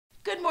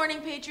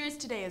morning, Patriots.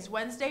 Today is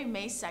Wednesday,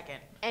 May 2nd.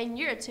 And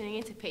you're tuning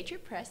into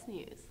Patriot Press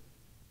News.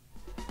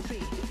 3,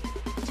 2,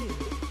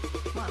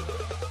 1.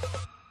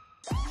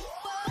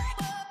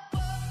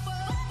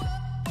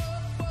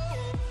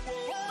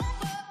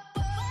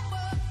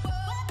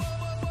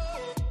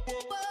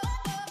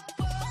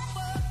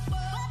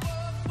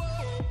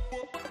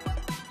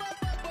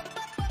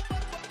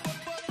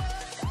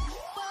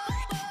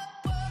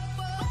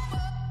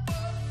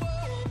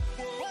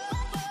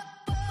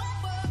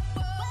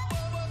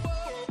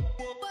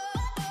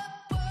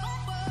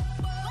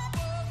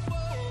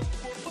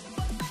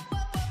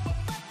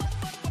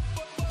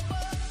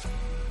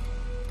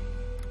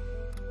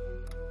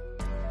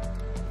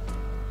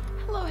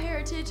 Hello,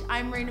 Heritage.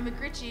 I'm Raina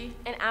McRitchie.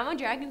 And I'm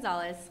Andrea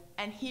Gonzalez.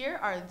 And here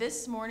are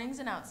this morning's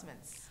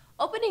announcements.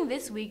 Opening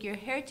this week, your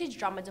Heritage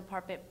Drama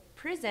Department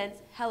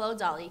presents Hello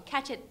Dolly.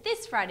 Catch it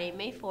this Friday,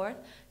 May 4th,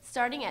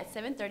 starting at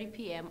 7:30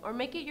 p.m. or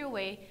make it your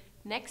way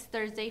next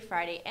Thursday,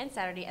 Friday, and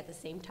Saturday at the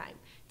same time.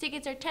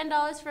 Tickets are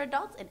 $10 for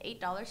adults and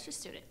 $8 for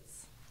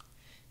students.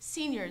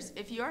 Seniors,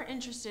 if you are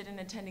interested in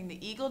attending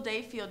the Eagle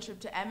Day field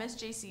trip to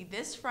MSJC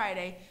this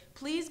Friday,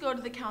 please go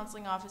to the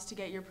counseling office to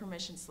get your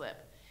permission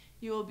slip.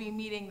 You will be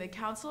meeting the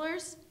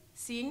counselors,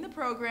 seeing the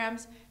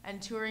programs,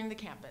 and touring the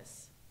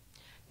campus.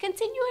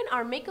 Continuing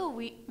our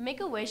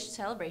Make-A-Wish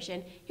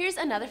celebration, here's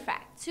another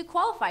fact. To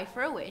qualify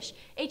for a wish,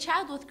 a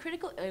child with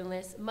critical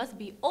illness must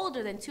be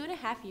older than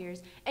 2.5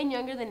 years and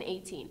younger than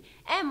 18,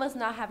 and must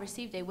not have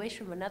received a wish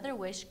from another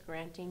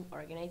wish-granting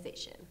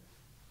organization.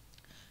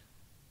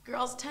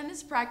 Girls'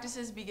 tennis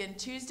practices begin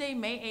Tuesday,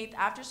 May 8th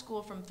after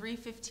school from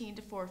 3:15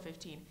 to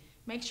 4:15.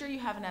 Make sure you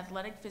have an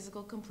athletic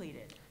physical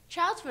completed.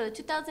 Trials for the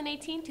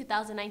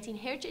 2018-2019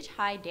 Heritage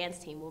High dance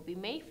team will be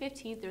May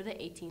 15th through the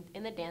 18th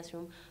in the dance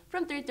room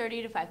from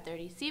 3:30 to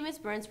 5:30. See Ms.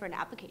 Burns for an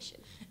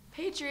application.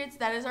 Patriots,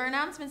 that is our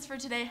announcements for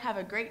today. Have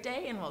a great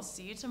day, and we'll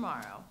see you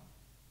tomorrow.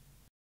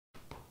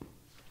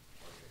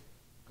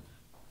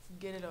 Let's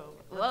get it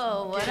over.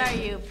 Whoa, what are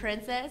you,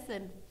 princess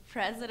and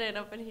president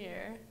up in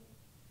here?